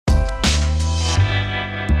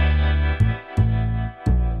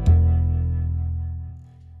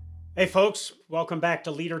Hey folks, welcome back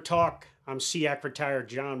to Leader Talk. I'm SEAC retired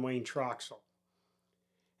John Wayne Troxel.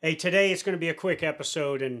 Hey, today it's going to be a quick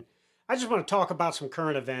episode, and I just want to talk about some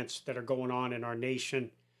current events that are going on in our nation,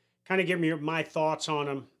 kind of give me my thoughts on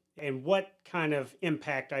them, and what kind of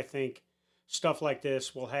impact I think stuff like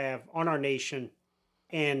this will have on our nation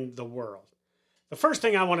and the world. The first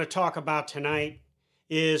thing I want to talk about tonight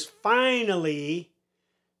is finally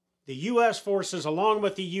the U.S. forces, along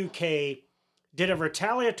with the U.K., did a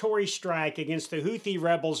retaliatory strike against the Houthi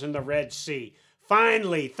rebels in the Red Sea.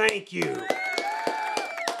 Finally, thank you.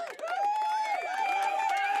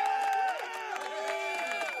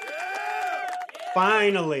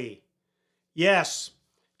 Finally. Yes,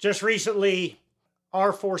 just recently,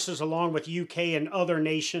 our forces, along with UK and other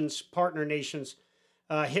nations, partner nations,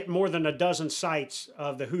 hit more than a dozen sites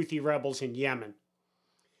of the Houthi rebels in Yemen.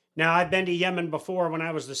 Now, I've been to Yemen before when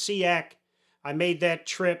I was the SEAC. I made that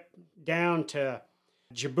trip down to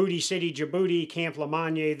Djibouti City, Djibouti, Camp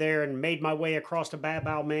Lamagna there, and made my way across the Bab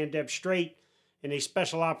al-Mandeb Strait in a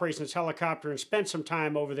special operations helicopter and spent some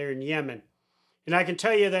time over there in Yemen. And I can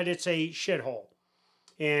tell you that it's a shithole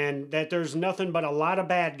and that there's nothing but a lot of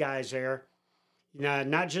bad guys there.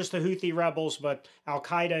 Not just the Houthi rebels, but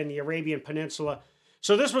Al-Qaeda in the Arabian Peninsula.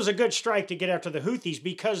 So this was a good strike to get after the Houthis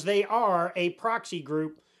because they are a proxy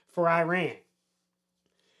group for Iran.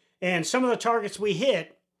 And some of the targets we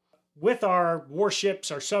hit with our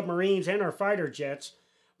warships, our submarines, and our fighter jets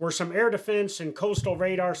were some air defense and coastal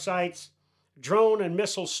radar sites, drone and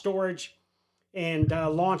missile storage, and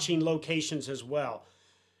launching locations as well.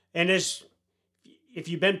 And if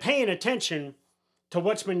you've been paying attention to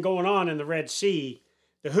what's been going on in the Red Sea,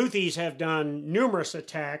 the Houthis have done numerous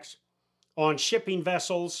attacks on shipping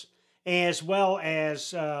vessels as well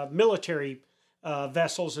as military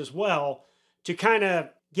vessels as well to kind of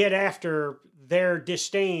get after their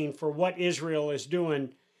disdain for what Israel is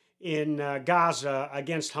doing in Gaza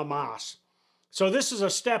against Hamas. So this is a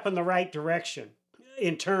step in the right direction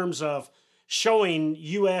in terms of showing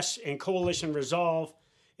U.S. and coalition resolve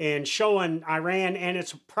and showing Iran and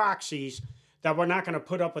its proxies that we're not going to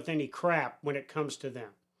put up with any crap when it comes to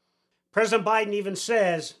them. President Biden even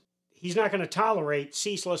says he's not going to tolerate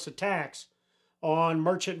ceaseless attacks on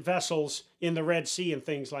merchant vessels in the Red Sea and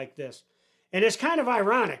things like this. And it's kind of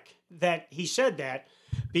ironic that he said that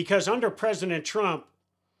because under President Trump,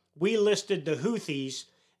 we listed the Houthis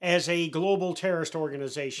as a global terrorist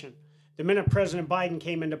organization. The minute President Biden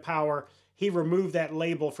came into power, he removed that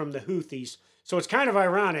label from the Houthis. So it's kind of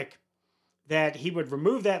ironic that he would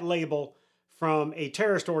remove that label from a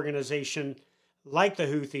terrorist organization like the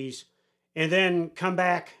Houthis and then come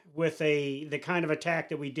back with the kind of attack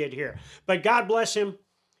that we did here. But God bless him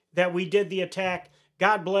that we did the attack.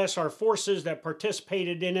 God bless our forces that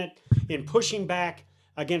participated in it, in pushing back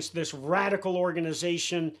against this radical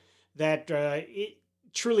organization that it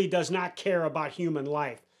truly does not care about human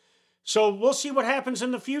life. So we'll see what happens in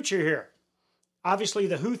the future here. Obviously,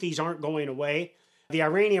 the Houthis aren't going away. The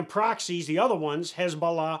Iranian proxies, the other ones,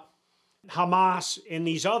 Hezbollah, Hamas, and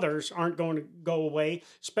these others aren't going to go away,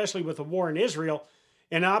 especially with the war in Israel.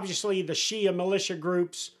 And obviously, the Shia militia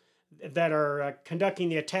groups that are conducting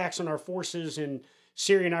the attacks on our forces in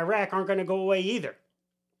Syria and Iraq aren't going to go away either.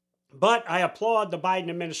 But I applaud the Biden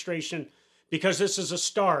administration because this is a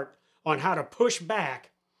start on how to push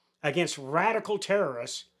back against radical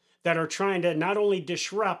terrorists that are trying to not only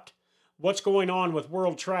disrupt what's going on with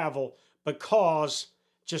world travel, but cause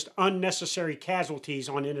just unnecessary casualties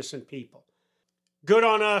on innocent people. Good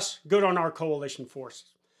on us, good on our coalition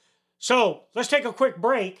forces. So let's take a quick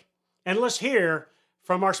break and let's hear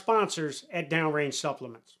from our sponsors at Downrange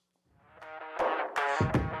Supplements.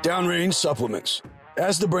 Downrange Supplements.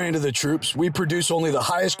 As the brand of the troops, we produce only the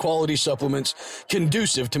highest quality supplements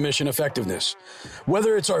conducive to mission effectiveness.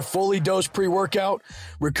 Whether it's our fully dosed pre-workout,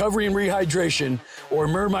 recovery and rehydration, or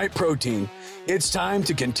Mermite protein, it's time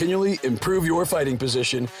to continually improve your fighting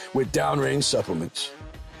position with Downrange Supplements.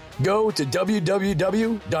 Go to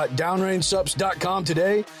www.downrangesups.com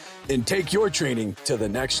today and take your training to the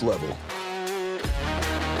next level.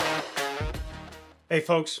 Hey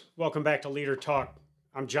folks, welcome back to Leader Talk.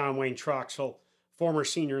 I'm John Wayne Troxel, former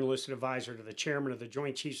senior enlisted advisor to the chairman of the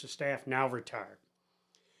Joint Chiefs of Staff, now retired.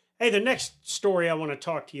 Hey, the next story I want to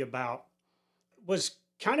talk to you about was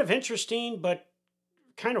kind of interesting, but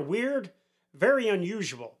kind of weird, very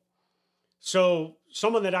unusual. So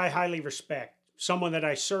someone that I highly respect, someone that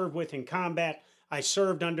I served with in combat, I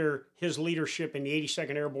served under his leadership in the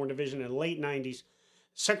 82nd Airborne Division in the late 90s,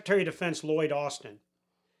 Secretary of Defense Lloyd Austin,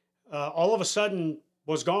 all of a sudden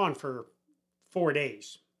was gone for 4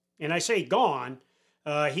 days. And I say gone,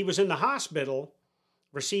 he was in the hospital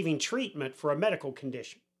receiving treatment for a medical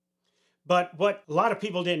condition. But what a lot of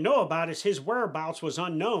people didn't know about is his whereabouts was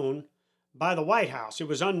unknown by the White House. It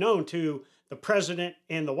was unknown to the president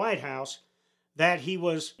and the White House that he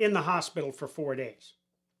was in the hospital for 4 days.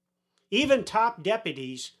 Even top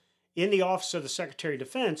deputies in the Office of the Secretary of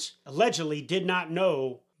Defense allegedly did not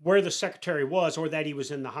know where the secretary was or that he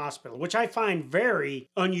was in the hospital, which I find very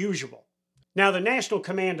unusual. Now, the National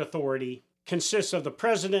Command Authority consists of the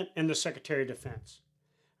president and the Secretary of Defense.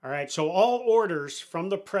 All right, so all orders from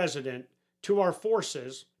the president to our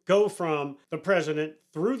forces go from the president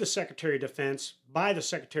through the Secretary of Defense, by the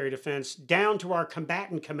Secretary of Defense, down to our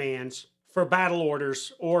combatant commands for battle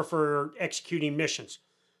orders or for executing missions.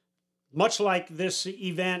 Much like this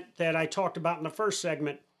event that I talked about in the first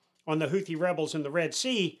segment on the Houthi rebels in the Red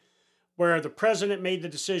Sea, where the president made the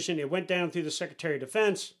decision, it went down through the Secretary of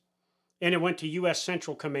Defense, and it went to U.S.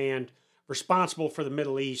 Central Command, responsible for the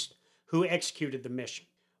Middle East, who executed the mission.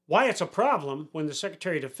 Why it's a problem when the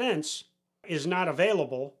Secretary of Defense is not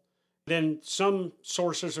available, then some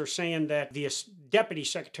sources are saying that the Deputy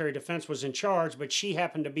Secretary of Defense was in charge, but she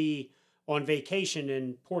happened to be on vacation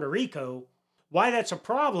in Puerto Rico. Why that's a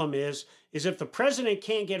problem is if the president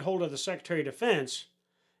can't get hold of the Secretary of Defense,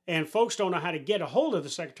 and folks don't know how to get a hold of the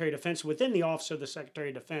Secretary of Defense within the Office of the Secretary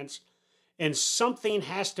of Defense, and something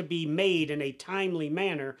has to be made in a timely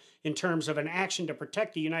manner in terms of an action to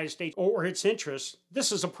protect the United States or its interests,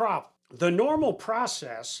 this is a problem. The normal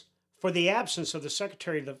process for the absence of the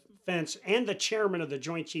Secretary of Defense and the chairman of the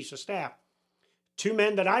Joint Chiefs of Staff, two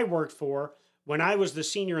men that I worked for when I was the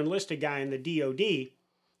senior enlisted guy in the DOD,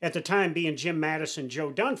 at the time being Jim Madison,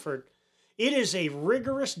 Joe Dunford, it is a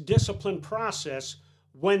rigorous discipline process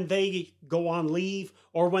when they go on leave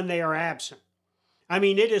or when they are absent. I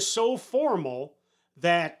mean, it is so formal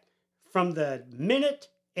that from the minute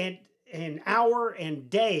and hour and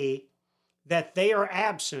day that they are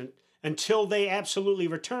absent until they absolutely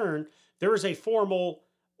return, there is a formal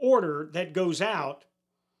order that goes out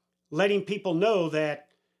letting people know that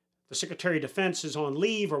the Secretary of Defense is on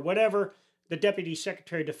leave or whatever. The Deputy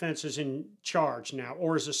Secretary of Defense is in charge now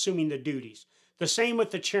or is assuming the duties. The same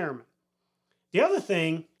with the chairman. The other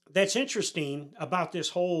thing that's interesting about this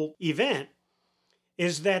whole event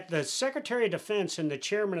is that the Secretary of Defense and the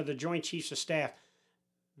chairman of the Joint Chiefs of Staff,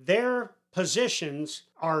 their positions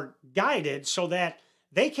are guided so that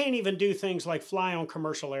they can't even do things like fly on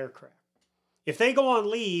commercial aircraft. If they go on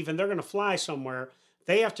leave and they're going to fly somewhere,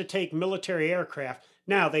 they have to take military aircraft.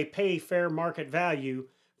 Now, they pay fair market value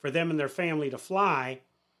for them and their family to fly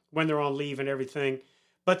when they're on leave and everything,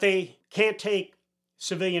 but they can't take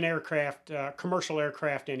civilian aircraft, commercial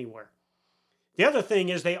aircraft anywhere. The other thing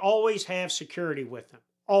is they always have security with them,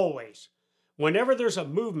 always. Whenever there's a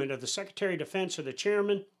movement of the Secretary of Defense or the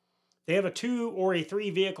chairman, they have a 2 or a 3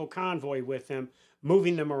 vehicle convoy with them,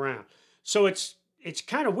 moving them around. So it's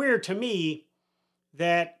kind of weird to me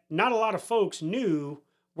that not a lot of folks knew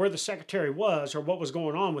where the secretary was or what was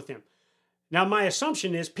going on with him. Now, my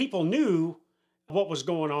assumption is people knew what was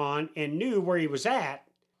going on and knew where he was at,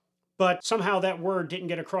 but somehow that word didn't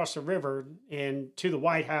get across the river and to the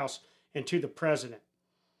White House and to the president.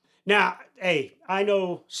 Now, hey, I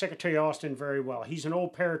know Secretary Austin very well. He's an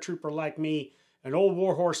old paratrooper like me, an old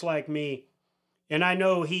warhorse like me, and I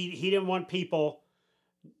know he didn't want people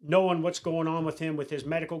knowing what's going on with him with his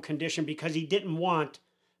medical condition because he didn't want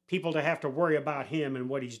people to have to worry about him and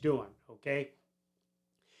what he's doing, okay?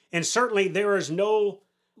 And certainly there is no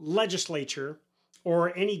legislature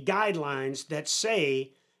or any guidelines that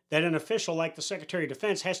say that an official like the Secretary of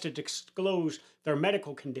Defense has to disclose their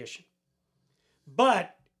medical condition.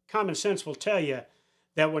 But common sense will tell you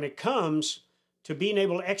that when it comes to being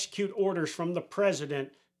able to execute orders from the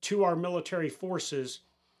president to our military forces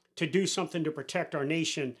to do something to protect our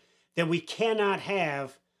nation, then we cannot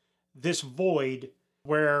have this void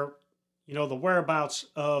where, the whereabouts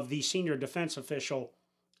of the senior defense official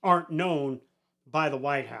aren't known by the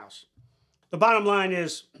White House. The bottom line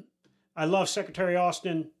is, I love Secretary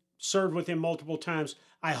Austin, served with him multiple times.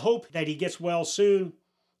 I hope that he gets well soon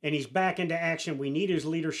and he's back into action. We need his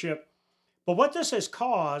leadership. But what this has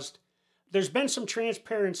caused, there's been some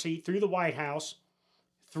transparency through the White House,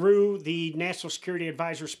 through the National Security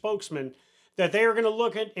Advisor spokesman, that they are going to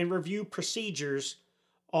look at and review procedures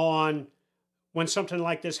on when something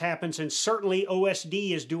like this happens. And certainly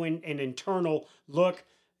OSD is doing an internal look.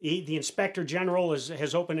 The Inspector General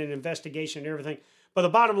has opened an investigation and everything. But the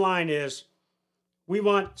bottom line is, we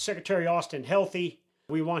want Secretary Austin healthy.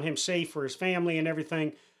 We want him safe for his family and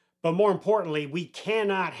everything. But more importantly, we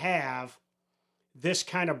cannot have this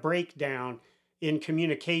kind of breakdown in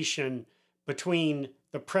communication between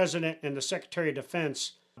the President and the Secretary of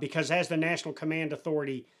Defense, because as the National Command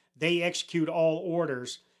Authority, they execute all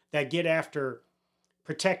orders that get after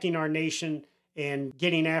protecting our nation and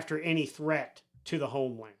getting after any threat to the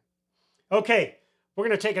homeland. Okay, we're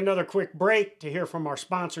going to take another quick break to hear from our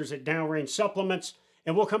sponsors at Downrange Supplements,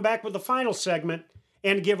 and we'll come back with the final segment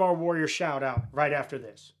and give our warrior shout out right after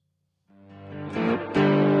this.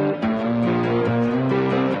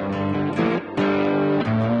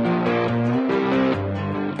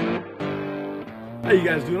 How you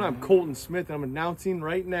guys doing? I'm Colton Smith, and I'm announcing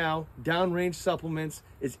right now Downrange Supplements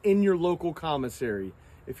is in your local commissary.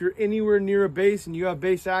 If you're anywhere near a base and you have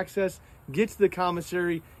base access, get to the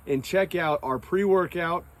commissary and check out our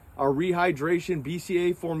pre-workout, our rehydration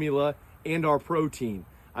BCA formula, and our protein.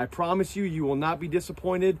 I promise you, you will not be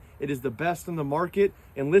disappointed. It is the best in the market,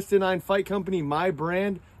 and Listed 9 Fight Company, my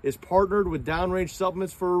brand, is partnered with Downrange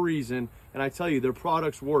Supplements for a reason, and I tell you, their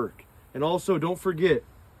products work. And also, don't forget,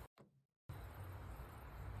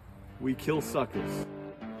 we kill suckers.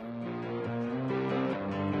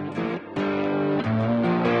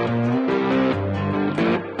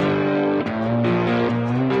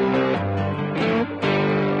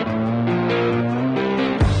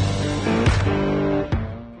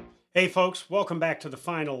 Hey folks, welcome back to the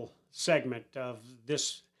final segment of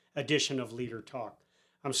this edition of Leader Talk.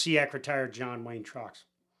 I'm SEAC retired John Wayne Trox.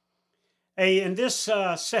 Hey, in this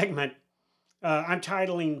segment, I'm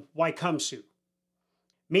titling Waikumsu,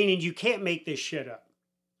 meaning you can't make this shit up,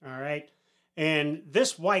 all right? And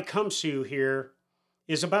this Waikumsu here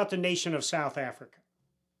is about the nation of South Africa.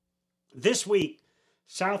 This week,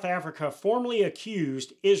 South Africa formally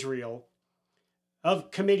accused Israel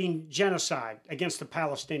of committing genocide against the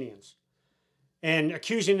Palestinians and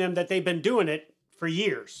accusing them that they've been doing it for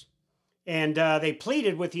years. And they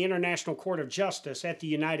pleaded with the International Court of Justice at the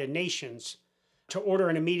United Nations to order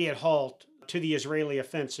an immediate halt to the Israeli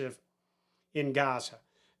offensive in Gaza.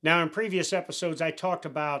 Now, in previous episodes, I talked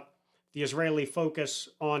about the Israeli focus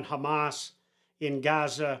on Hamas in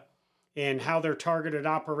Gaza and how their targeted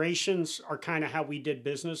operations are kind of how we did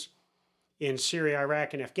business in Syria,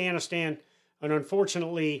 Iraq, and Afghanistan. And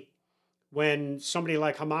unfortunately, when somebody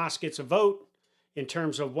like Hamas gets a vote in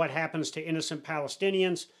terms of what happens to innocent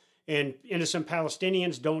Palestinians, and innocent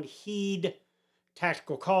Palestinians don't heed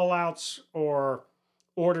tactical callouts or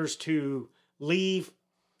orders to leave,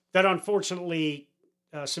 that unfortunately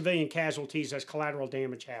civilian casualties as collateral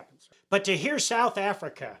damage happens. But to hear South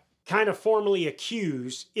Africa kind of formally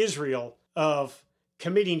accuse Israel of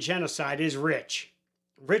committing genocide is rich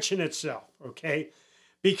in itself, okay?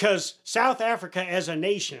 Because South Africa as a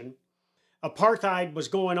nation, apartheid was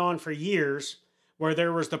going on for years, where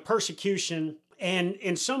there was the persecution and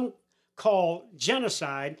in some call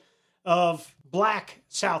genocide of black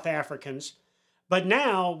South Africans. But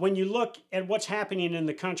now, when you look at what's happening in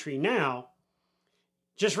the country now,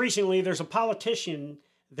 just recently there's a politician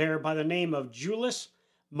there by the name of Julius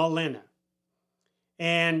Malema.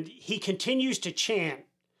 And he continues to chant,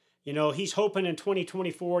 he's hoping in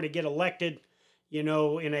 2024 to get elected, in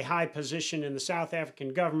a high position in the South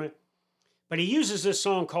African government. But he uses this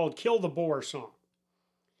song called Kill the Boer Song.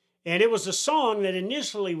 And it was a song that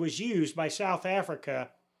initially was used by South Africa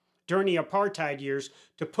during the apartheid years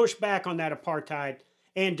to push back on that apartheid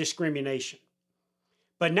and discrimination.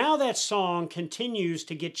 But now that song continues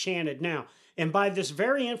to get chanted now, and by this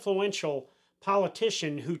very influential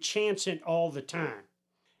politician who chants it all the time.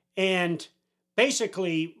 And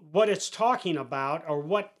basically what it's talking about, or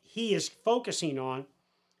what he is focusing on,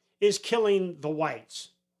 is killing the whites.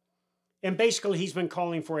 And basically he's been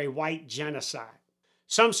calling for a white genocide.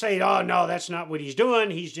 Some say, oh no, that's not what he's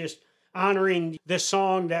doing. He's just honoring this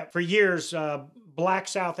song that for years black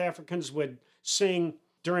South Africans would sing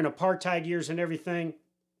during apartheid years and everything.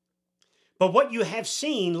 But what you have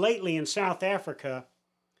seen lately in South Africa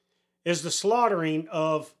is the slaughtering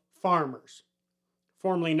of farmers,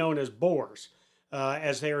 formerly known as Boers,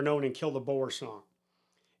 as they are known in Kill the Boer Song.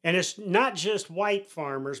 And it's not just white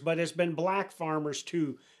farmers, but it's been black farmers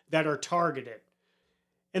too that are targeted.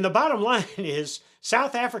 And the bottom line is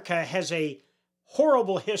South Africa has a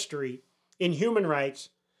horrible history in human rights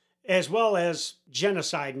as well as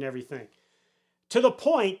genocide and everything. To the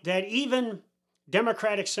point that even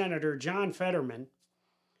Democratic Senator John Fetterman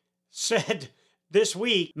said this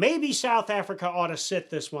week, maybe South Africa ought to sit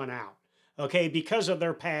this one out, okay, because of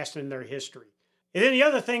their past and their history. And then the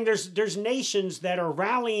other thing, there's nations that are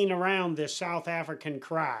rallying around this South African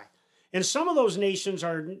cry. And some of those nations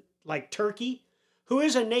are like Turkey, who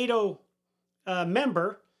is a NATO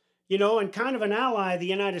member, and kind of an ally of the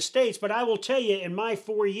United States. But I will tell you, in my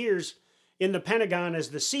 4 years in the Pentagon as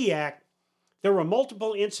the SEAC, there were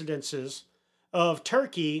multiple incidences of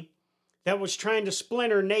Turkey that was trying to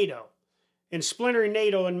splinter NATO. and splintering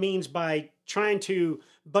NATO and means by trying to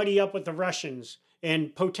buddy up with the Russians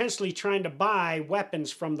and potentially trying to buy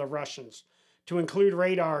weapons from the Russians to include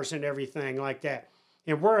radars and everything like that.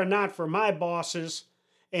 And were it not for my bosses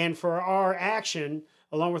and for our action,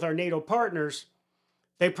 along with our NATO partners,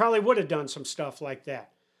 they probably would have done some stuff like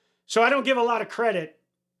that. So I don't give a lot of credit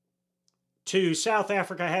to South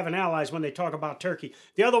Africa having allies when they talk about Turkey.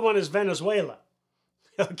 The other one is Venezuela.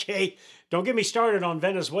 Okay, don't get me started on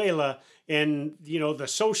Venezuela and, the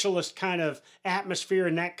socialist kind of atmosphere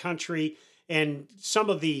in that country and some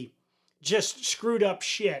of the just screwed up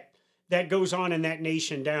shit that goes on in that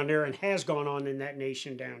nation down there and has gone on in that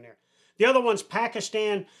nation down there. The other one's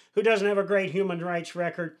Pakistan, who doesn't have a great human rights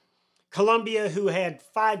record. Colombia, who had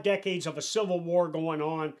 5 decades of a civil war going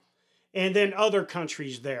on, and then other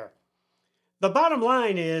countries there. The bottom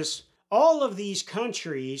line is all of these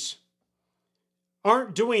countries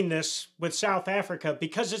aren't doing this with South Africa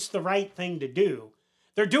because it's the right thing to do.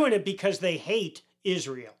 They're doing it because they hate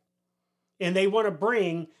Israel. And they want to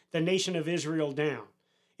bring the nation of Israel down.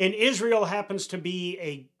 And Israel happens to be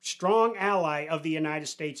a strong ally of the United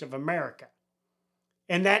States of America.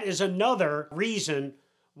 And that is another reason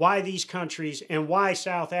why these countries and why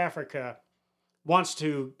South Africa wants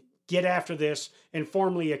to get after this and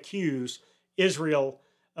formally accuse Israel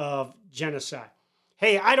of genocide.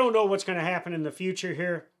 Hey, I don't know what's going to happen in the future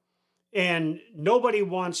here, and nobody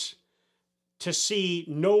wants to see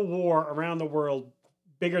no war around the world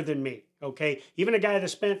bigger than me, okay? Even a guy that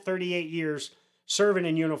spent 38 years serving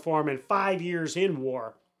in uniform and 5 years in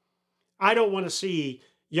war, I don't want to see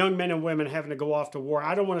young men and women having to go off to war.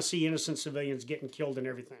 I don't want to see innocent civilians getting killed and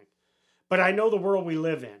everything. But I know the world we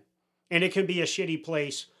live in, and it can be a shitty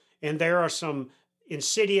place, and there are some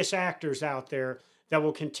insidious actors out there that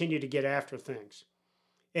will continue to get after things.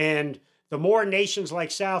 And the more nations like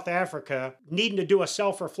South Africa needing to do a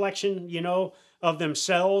self-reflection, of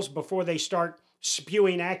themselves before they start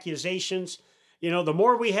spewing accusations, the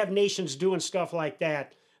more we have nations doing stuff like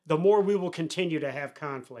that, the more we will continue to have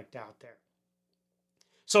conflict out there.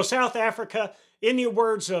 So South Africa, in the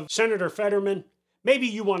words of Senator Fetterman, maybe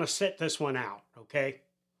you want to sit this one out, okay?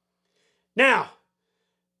 Now,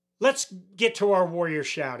 let's get to our warrior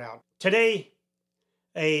shout out. Today,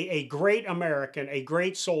 a great American, a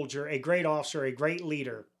great soldier, a great officer, a great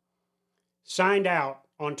leader signed out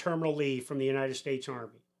on terminal leave from the United States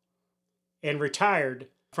Army and retired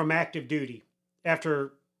from active duty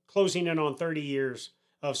after closing in on 30 years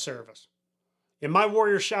of service. And my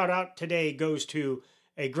warrior shout out today goes to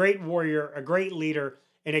a great warrior, a great leader,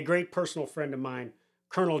 and a great personal friend of mine,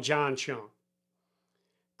 Colonel John Chung.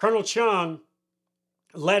 Colonel Chung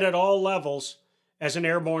led at all levels as an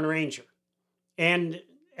airborne ranger and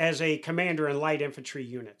as a commander in light infantry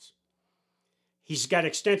units. He's got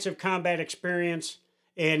extensive combat experience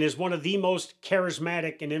and is one of the most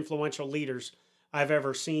charismatic and influential leaders I've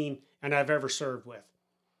ever seen and I've ever served with.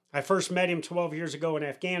 I first met him 12 years ago in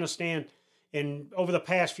Afghanistan, and over the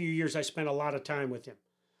past few years, I spent a lot of time with him.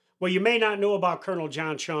 Well, you may not know about Colonel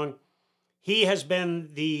John Chung. He has been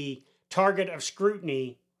the target of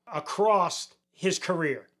scrutiny across his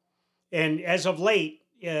career, and as of late,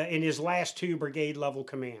 in his last 2 brigade level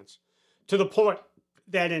commands, to the point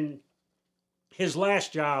that in his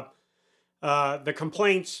last job, the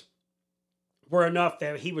complaints were enough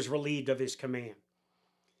that he was relieved of his command.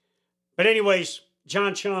 But anyways,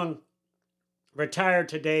 John Chung retired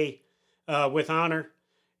today with honor,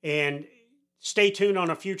 and stay tuned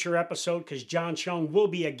on a future episode because John Chung will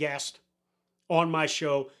be a guest on my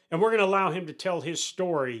show, and we're going to allow him to tell his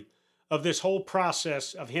story of this whole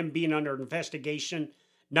process of him being under investigation,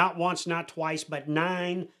 not once, not twice, but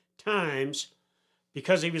 9 times,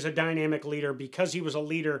 because he was a dynamic leader, because he was a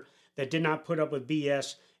leader that did not put up with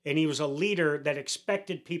BS, and he was a leader that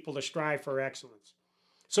expected people to strive for excellence.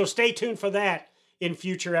 So stay tuned for that in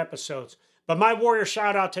future episodes. But my warrior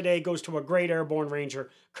shout out today goes to a great airborne ranger,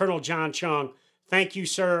 Colonel John Chung. Thank you,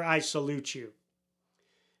 sir. I salute you.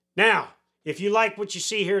 Now, if you like what you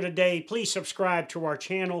see here today, please subscribe to our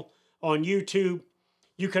channel on YouTube.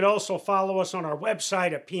 You could also follow us on our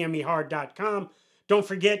website at pmehard.com. Don't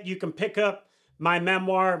forget, you can pick up my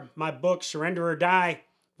memoir, my book, Surrender or Die,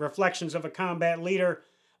 Reflections of a Combat Leader,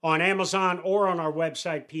 on Amazon or on our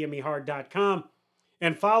website, pmehard.com.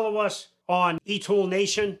 And follow us on eTool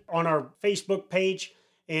Nation on our Facebook page.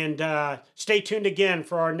 And stay tuned again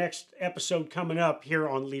for our next episode coming up here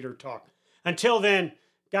on Leader Talk. Until then,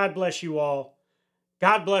 God bless you all.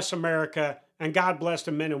 God bless America. And God bless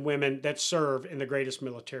the men and women that serve in the greatest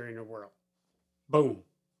military in the world. Boom.